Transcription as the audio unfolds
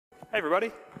Hey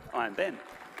everybody, I'm Ben.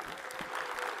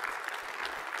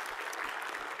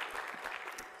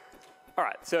 All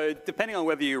right, so depending on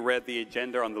whether you read the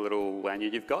agenda on the little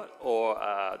lanyard you've got or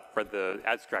read the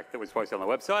abstract that was posted on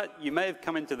the website, you may have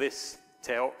come into this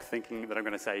talk thinking that I'm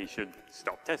going to say you should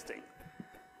stop testing.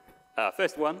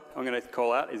 First one I'm going to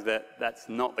call out is that that's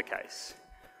not the case.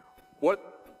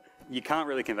 What you can't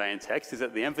really convey in text is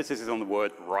that the emphasis is on the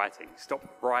word writing. Stop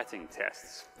writing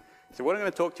tests. So what I'm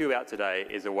going to talk to you about today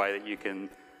is a way that you can,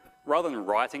 rather than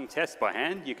writing tests by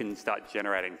hand, you can start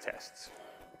generating tests.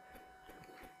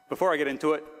 Before I get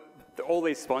into it, all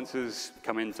these sponsors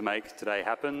come in to make today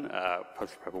happen,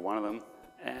 Telstra Purple one of them,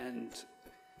 and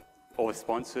all the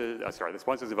sponsors, the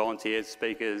sponsors are volunteers,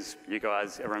 speakers, you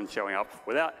guys, everyone's showing up.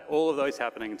 Without all of those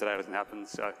happening, today doesn't happen,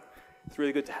 so it's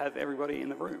really good to have everybody in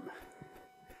the room.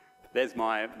 There's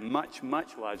my much,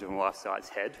 much larger than life-size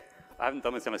head. I haven't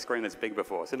done this on a screen this big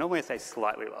before, so normally I say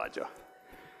slightly larger.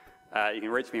 You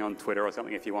can reach me on Twitter or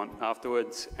something if you want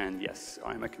afterwards, and yes,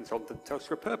 I'm a consultant at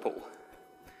Telstra Purple.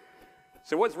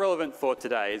 So what's relevant for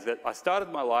today is that I started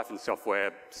my life in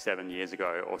software 7 years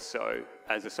ago or so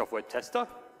as a software tester,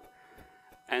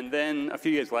 and then a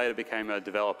few years later became a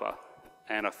developer,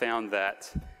 and I found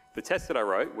that the tests that I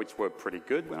wrote, which were pretty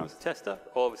good when I was a tester,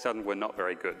 all of a sudden were not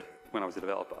very good when I was a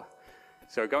developer.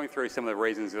 So going through some of the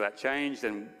reasons that changed,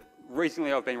 and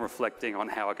recently I've been reflecting on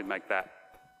how I could make that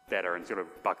better and sort of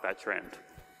buck that trend.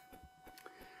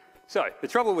 So the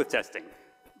trouble with testing.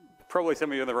 Probably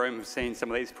some of you in the room have seen some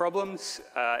of these problems.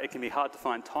 It can be hard to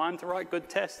find time to write good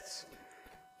tests.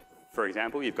 For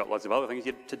example, you've got lots of other things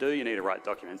to do. You need to write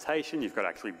documentation. You've got to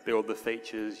actually build the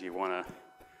features. You want to,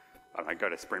 I don't know, go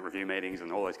to sprint review meetings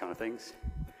and all those kind of things.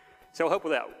 So I'll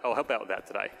help out with that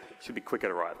today. It should be quicker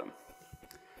to write them.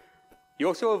 You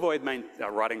also avoid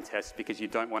writing tests because you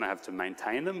don't want to have to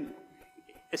maintain them,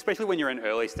 especially when you're in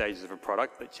early stages of a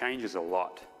product that changes a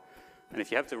lot. And if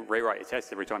you have to rewrite your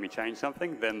tests every time you change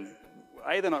something, then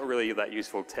A, they're not really that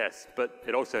useful tests, but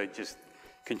it also just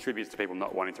contributes to people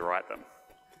not wanting to write them.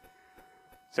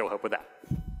 So we'll help with that.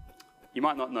 You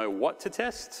might not know what to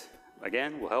test.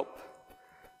 Again, we'll help.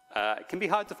 It can be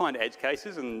hard to find edge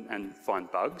cases and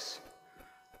find bugs.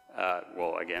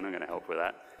 Well, again, I'm going to help with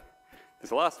that.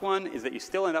 The last one is that you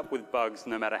still end up with bugs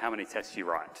no matter how many tests you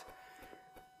write.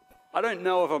 I don't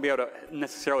know if I'll be able to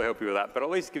necessarily help you with that, but at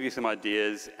least give you some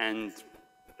ideas, and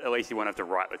at least you won't have to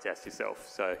write the test yourself,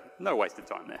 so no wasted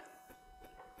time there.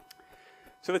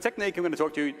 So the technique I'm going to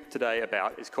talk to you today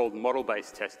about is called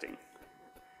model-based testing.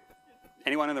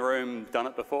 Anyone in the room done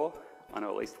it before? I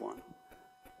know at least one.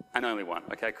 And only one.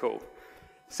 Okay, cool.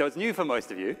 So it's new for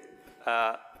most of you.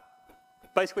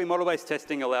 Basically, model-based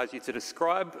testing allows you to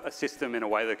describe a system in a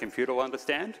way that a computer will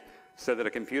understand so that a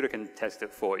computer can test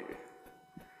it for you.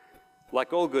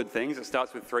 Like all good things, it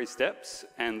starts with 3 steps,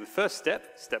 and the first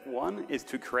step, step 1, is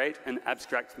to create an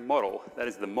abstract model. That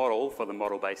is the model for the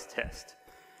model-based test.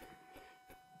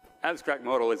 Abstract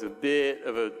model is a bit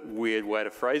of a weird way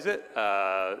to phrase it,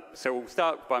 so we'll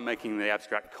start by making the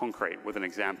abstract concrete with an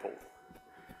example.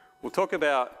 We'll talk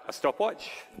about a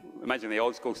stopwatch. Imagine the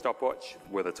old school stopwatch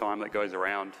with a time that goes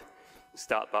around, a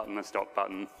start button, a stop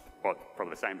button, well,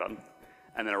 probably the same button,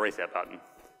 and then a reset button.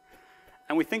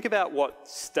 And we think about what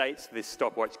states this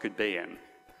stopwatch could be in.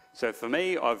 So for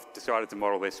me, I've decided to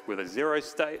model this with a 0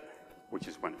 state, which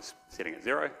is when it's sitting at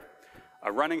 0,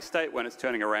 a running state when it's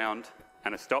turning around,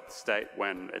 and a stopped state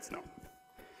when it's not.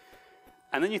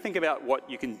 And then you think about what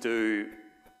you can do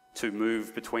to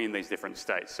move between these different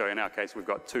states. So in our case, we've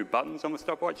got 2 buttons on the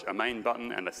stopwatch, a main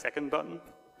button and a second button.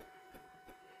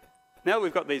 Now that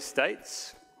we've got these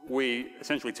states, we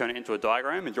essentially turn it into a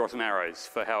diagram and draw some arrows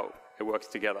for how it works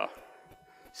together.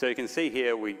 So you can see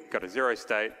here we've got a 0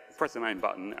 state, press the main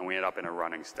button, and we end up in a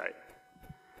running state.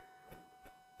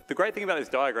 The great thing about this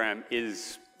diagram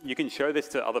is you can show this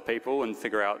to other people and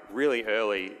figure out really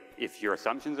early if your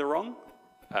assumptions are wrong,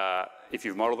 if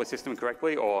you've modeled the system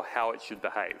correctly, or how it should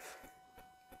behave.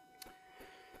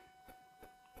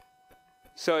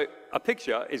 So a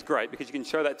picture is great because you can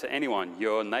show that to anyone,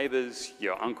 your neighbors,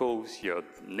 your uncles, your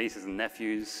nieces and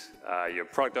nephews, your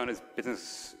product owners,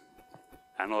 business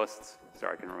analysts,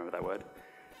 sorry, I can remember that word,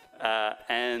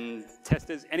 and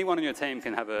testers. Anyone on your team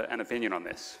can have an opinion on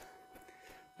this.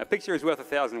 A picture is worth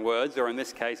 1,000 words, or in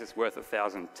this case, it's worth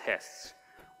 1,000 tests.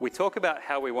 We talk about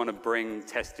how we want to bring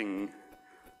testing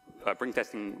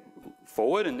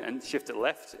forward and shift it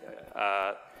left.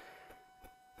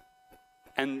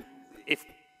 And if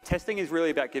testing is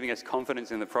really about giving us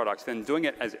confidence in the products, then doing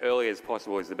it as early as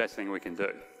possible is the best thing we can do.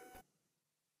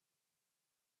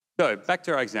 So back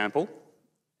to our example.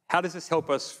 How does this help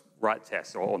us write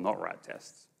tests or not write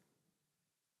tests?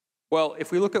 Well,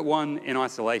 if we look at one in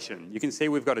isolation, you can see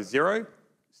we've got a 0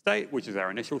 state, which is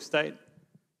our initial state.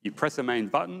 You press a main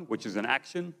button, which is an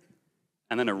action,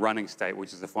 and then a running state,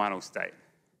 which is the final state.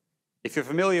 If you're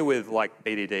familiar with like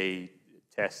DDD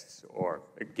tests or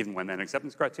given when then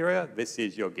acceptance criteria, this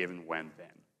is your given when then.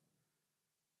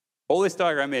 All this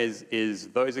diagram is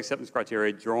those acceptance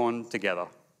criteria drawn together,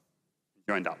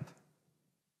 joined up.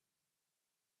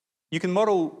 You can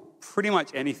model pretty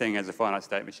much anything as a finite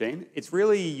state machine. It's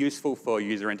really useful for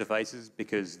user interfaces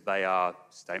because they are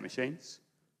state machines.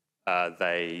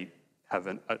 They have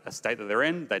a state that they're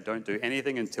in. They don't do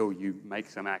anything until you make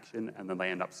some action, and then they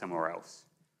end up somewhere else.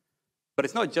 But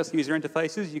it's not just user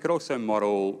interfaces. You could also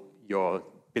model your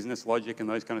business logic and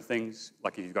those kind of things.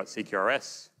 Like if you've got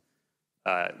CQRS,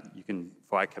 you can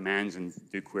fire commands and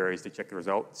do queries to check the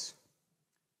results.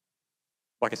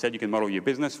 Like I said, you can model your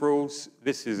business rules.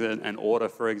 This is an order,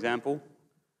 for example.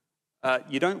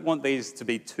 You don't want these to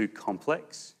be too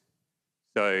complex.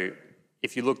 So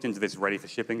if you looked into this ready for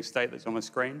shipping state that's on the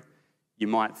screen, you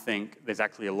might think there's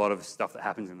actually a lot of stuff that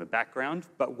happens in the background,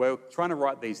 but we're trying to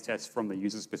write these tests from the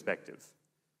user's perspective.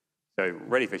 So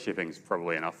ready for shipping is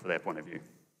probably enough for their point of view.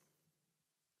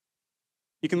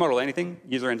 You can model anything,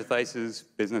 user interfaces,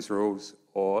 business rules,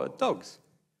 or dogs.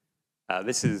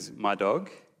 This is my dog.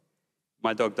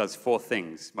 My dog does 4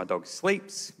 things. My dog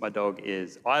sleeps, my dog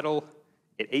is idle,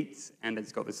 it eats, and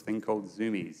it's got this thing called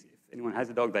zoomies. If anyone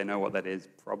has a dog, they know what that is,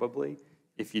 probably.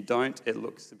 If you don't, it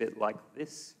looks a bit like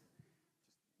this,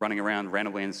 running around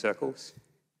randomly in circles.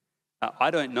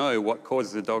 I don't know what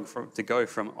causes a dog to go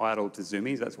from idle to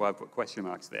zoomies, that's why I put question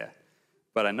marks there.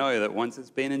 But I know that once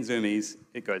it's been in zoomies,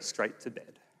 it goes straight to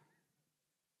bed.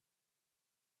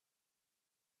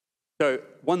 So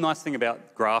one nice thing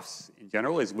about graphs in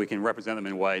general is we can represent them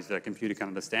in ways that a computer can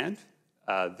understand.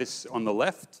 This on the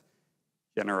left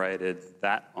generated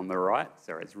that on the right.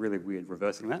 Sorry, it's really weird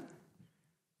reversing that.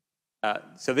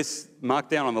 So this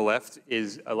markdown on the left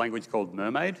is a language called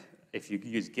Mermaid. If you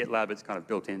use GitLab, it's kind of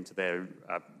built into their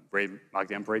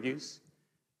markdown previews.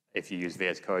 If you use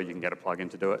VS Code, you can get a plugin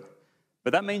to do it.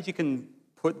 But that means you can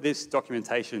put this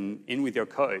documentation in with your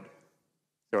code.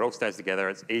 So it all stays together.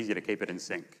 It's easier to keep it in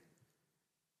sync.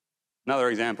 Another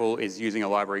example is using a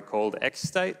library called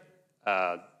XState.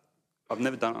 I've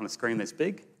never done it on a screen this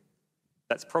big.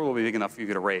 That's probably big enough for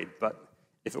you to read, but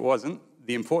if it wasn't,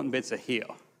 the important bits are here.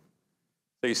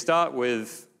 So you start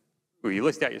with, well, you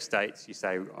list out your states. You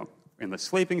say, in the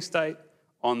sleeping state,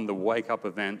 on the wake up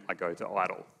event, I go to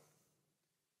idle.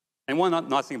 And one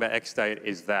nice thing about XState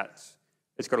is that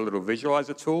it's got a little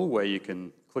visualizer tool where you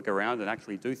can click around and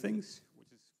actually do things,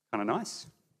 which is kind of nice.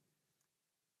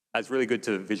 It's really good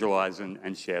to visualize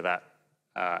and share that.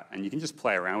 And you can just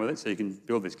play around with it. So you can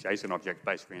build this JSON object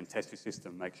basically and test your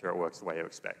system, make sure it works the way you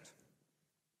expect.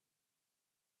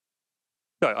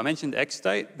 So I mentioned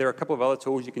XState. There are a couple of other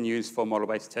tools you can use for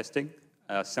model-based testing.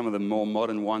 Some of the more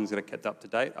modern ones that are kept up to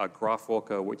date are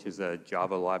GraphWalker, which is a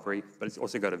Java library, but it's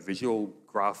also got a visual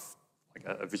graph,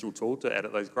 like a visual tool to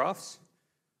edit those graphs.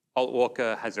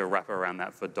 AltWalker has a wrapper around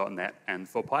that for .NET and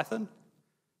for Python.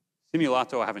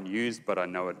 Simulator I haven't used, but I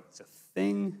know it's a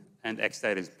thing, and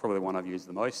XState is probably the one I've used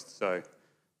the most. So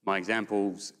my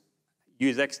examples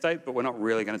use XState, but we're not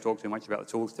really going to talk too much about the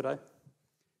tools today.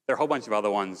 There are a whole bunch of other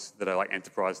ones that are like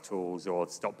enterprise tools or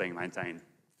stopped being maintained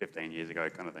 15 years ago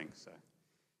kind of thing. So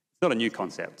it's not a new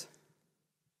concept.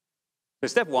 So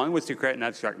step 1 was to create an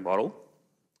abstract model.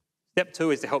 Step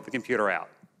 2 is to help the computer out.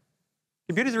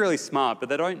 Computers are really smart, but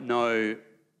they don't know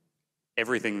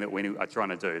everything that we are trying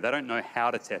to do. They don't know how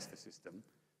to test the system,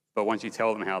 but once you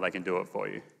tell them how, they can do it for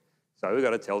you. So we've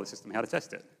got to tell the system how to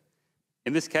test it.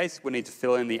 In this case, we need to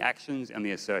fill in the actions and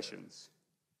the assertions.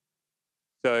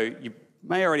 So you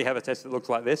may already have a test that looks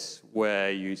like this,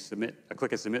 where you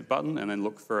click a submit button and then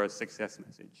look for a success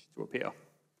message to appear.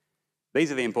 These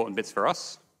are the important bits for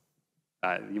us.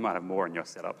 You might have more in your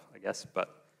setup, I guess, but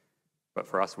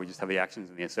for us, we just have the actions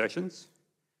and the assertions.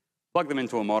 Plug them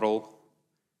into a model,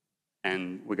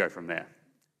 and we go from there.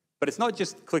 But it's not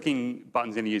just clicking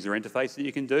buttons in a user interface that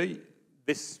you can do.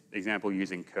 This example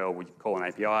using curl, we call an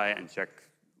API and check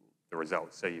the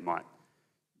results. So you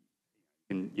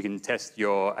can test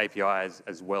your APIs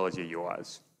as well as your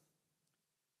UIs.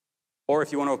 Or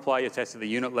if you want to apply your test at the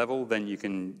unit level, then you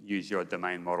can use your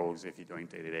domain models if you're doing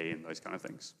DDD and those kind of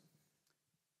things.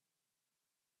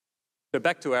 So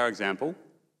back to our example.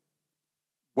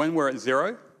 When we're at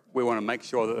 0, we want to make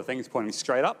sure that the thing's pointing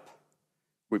straight up.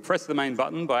 We press the main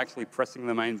button by actually pressing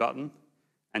the main button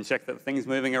and check that the thing's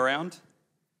moving around.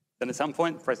 Then at some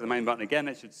point, press the main button again,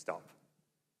 it should stop.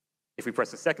 If we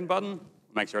press the second button,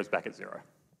 make sure it's back at 0.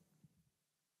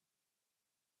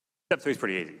 Step 2 is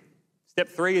pretty easy. Step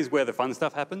 3 is where the fun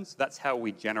stuff happens. That's how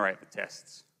we generate the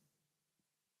tests.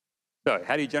 So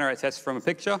how do you generate tests from a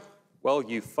picture? Well,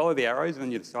 you follow the arrows and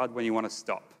then you decide when you want to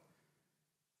stop.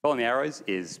 Following the arrows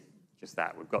is just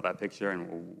that. We've got that picture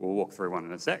and we'll walk through one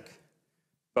in a sec.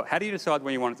 But how do you decide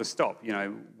when you want it to stop? You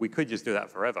know, we could just do that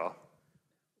forever.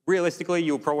 Realistically,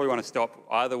 you'll probably want to stop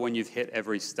either when you've hit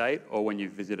every state or when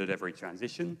you've visited every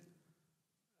transition.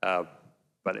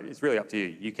 But it's really up to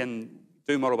you. You can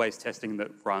do model-based testing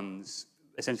that runs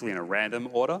essentially in a random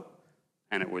order,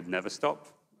 and it would never stop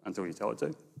until you tell it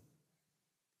to.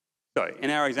 So in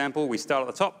our example, we start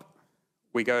at the top,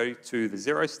 we go to the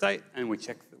 0 state, and we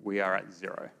check that we are at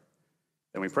 0.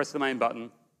 Then we press the main button,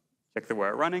 check that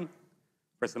we're running,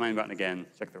 press the main button again,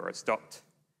 check that we're stopped.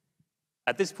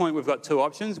 At this point, we've got 2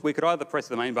 options. We could either press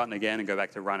the main button again and go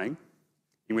back to running,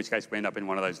 in which case we end up in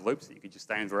one of those loops that you could just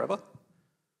stay in forever,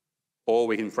 or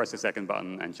we can press the second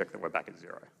button and check that we're back at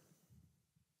 0.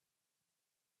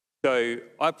 So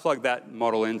I plugged that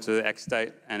model into X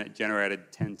state, and it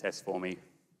generated 10 tests for me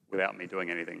without me doing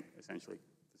anything, essentially.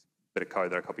 Just a bit of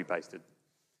code that I copy-pasted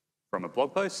from a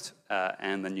blog post,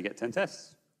 and then you get 10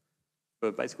 tests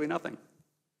for basically nothing.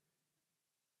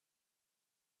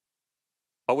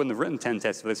 I wouldn't have written 10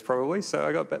 tests for this probably, so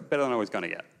I got better than I was going to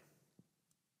get.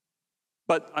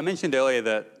 But I mentioned earlier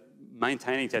that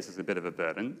maintaining tests is a bit of a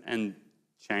burden, and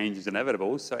change is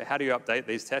inevitable, so how do you update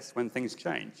these tests when things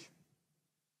change?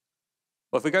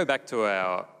 Well, if we go back to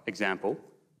our example,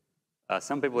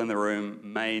 some people in the room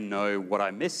may know what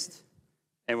I missed.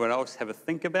 Everyone else have a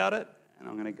think about it, and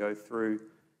I'm going to go through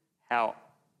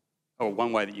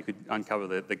one way that you could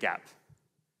uncover the gap.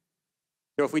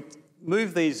 So if we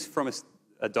move these from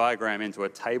a diagram into a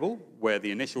table where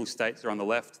the initial states are on the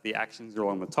left, the actions are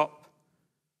on the top,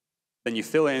 then you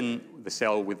fill in the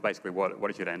cell with basically what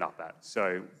it should end up at.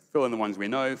 So fill in the ones we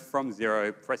know, from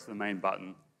 0, press the main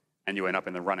button, and you end up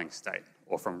in the running state.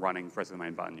 Or from running, press the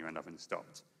main button, you end up in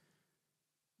stopped.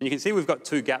 And you can see we've got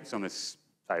 2 gaps on this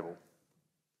table.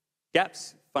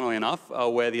 Gaps, funnily enough, are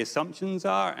where the assumptions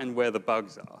are and where the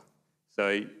bugs are.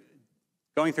 So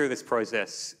going through this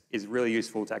process is really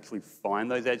useful to actually find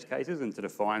those edge cases and to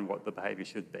define what the behavior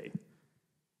should be.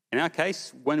 In our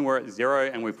case, when we're at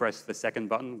 0 and we press the second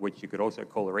button, which you could also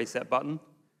call a reset button,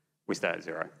 we stay at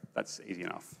 0. That's easy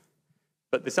enough.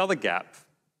 But this other gap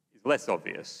is less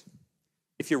obvious.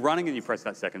 If you're running and you press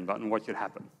that second button, what should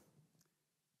happen?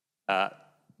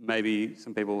 Maybe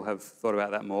some people have thought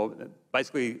about that more.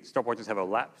 Basically, stopwatches have a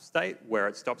lap state where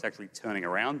it stops actually turning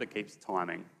around but keeps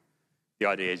timing. The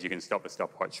idea is you can stop the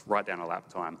stopwatch, write down a lap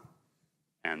time,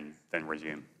 and then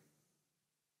resume.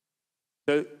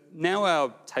 So now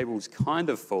our table's kind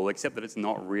of full, except that it's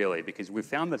not really, because we've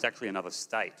found there's actually another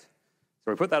state.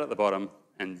 So we put that at the bottom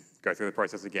and go through the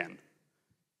process again.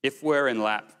 If we're in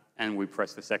lap and we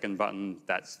press the second button,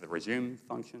 that's the resume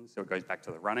function, so it goes back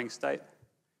to the running state.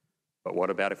 But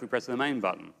what about if we press the main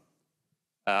button?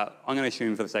 I'm going to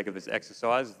assume for the sake of this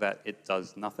exercise that it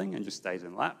does nothing and just stays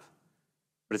in lap.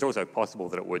 But it's also possible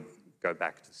that it would go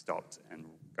back to stopped and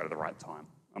go to the right time.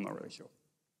 I'm not really sure.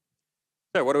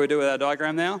 So what do we do with our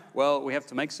diagram now? Well, we have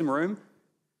to make some room,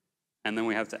 and then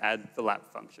we have to add the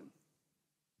lap function.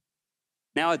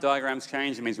 Now our diagram's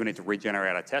changed. It means we need to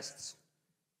regenerate our tests.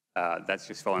 That's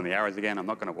just following the arrows again. I'm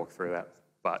not going to walk through that.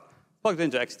 But plugged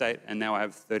into X state, and now I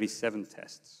have 37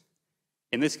 tests.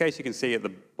 In this case, you can see at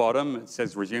the bottom, it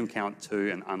says resume count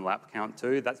 2 and unlap count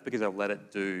 2. That's because I've let it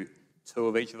do 2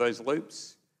 of each of those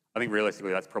loops. I think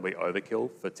realistically, that's probably overkill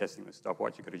for testing the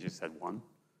stopwatch. You could have just had 1.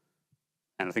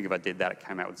 And I think if I did that, it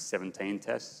came out with 17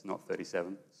 tests, not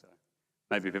 37. So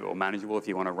maybe a bit more manageable if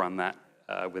you want to run that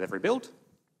with every build.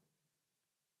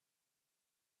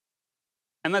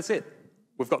 And that's it.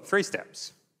 We've got 3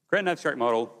 steps. Create an abstract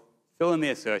model, fill in the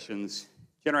assertions,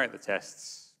 generate the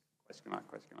tests, question mark,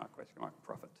 question mark, question mark,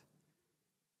 profit.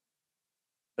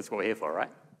 That's what we're here for,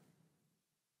 right?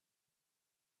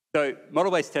 So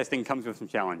model-based testing comes with some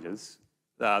challenges.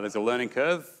 There's a learning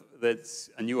curve. That's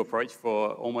a new approach for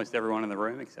almost everyone in the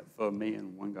room, except for me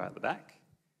and one guy at the back.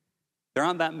 There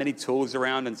aren't that many tools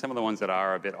around, and some of the ones that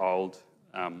are a bit old.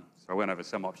 So I went over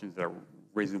some options that are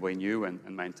reasonably new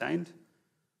and maintained.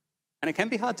 And it can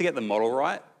be hard to get the model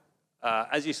right.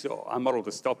 As you saw, I modeled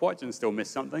a stopwatch and still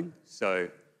missed something. So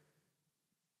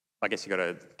I guess you've got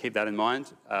to keep that in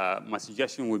mind. My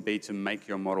suggestion would be to make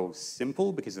your model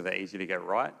simple because they're easy to get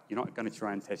right. You're not going to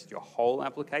try and test your whole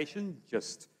application,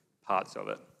 just parts of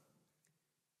it.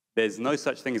 There's no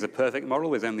such thing as a perfect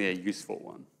model, there's only a useful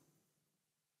one.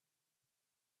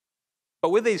 But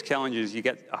with these challenges, you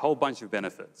get a whole bunch of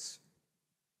benefits.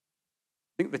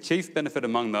 I think the chief benefit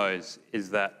among those is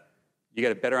that you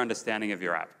get a better understanding of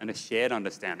your app and a shared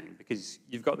understanding because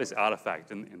you've got this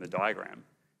artifact in the diagram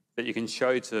that you can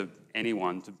show to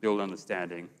anyone to build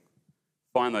understanding,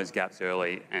 find those gaps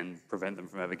early, and prevent them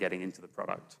from ever getting into the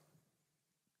product.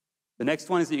 The next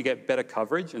one is that you get better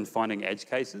coverage and finding edge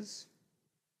cases.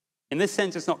 In this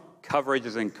sense, it's not coverage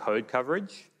as in code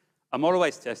coverage. A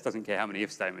model-based test doesn't care how many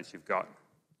if statements you've got.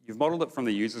 You've modeled it from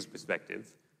the user's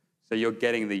perspective, so you're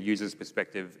getting the user's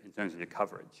perspective in terms of your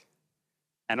coverage.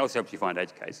 And it also helps you find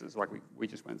edge cases, like we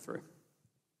just went through.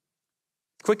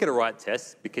 It's quicker to write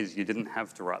tests because you didn't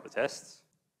have to write the tests.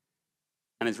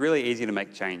 And it's really easy to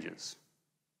make changes.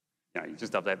 You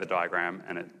just update the diagram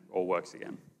and it all works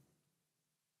again.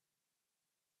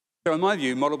 So in my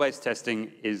view, model-based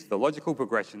testing is the logical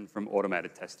progression from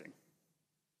automated testing.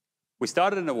 We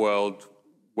started in a world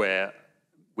where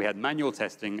we had manual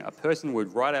testing. A person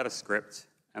would write out a script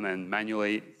and then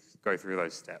manually go through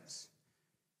those steps.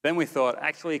 Then we thought,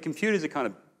 actually, computers are kind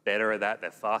of better at that.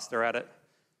 They're faster at it.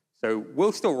 So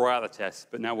we'll still write the tests,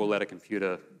 but now we'll let a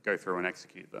computer go through and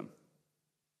execute them.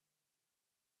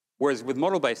 Whereas with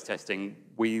model-based testing,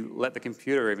 we let the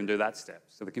computer even do that step.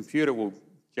 So the computer will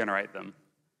generate them,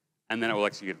 and then it will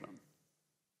execute them.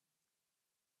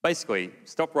 Basically,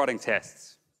 stop writing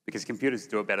tests, because computers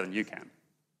do it better than you can.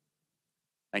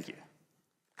 Thank you.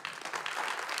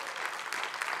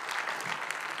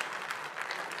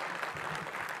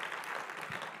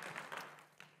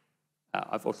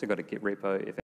 I've also got a Git repo if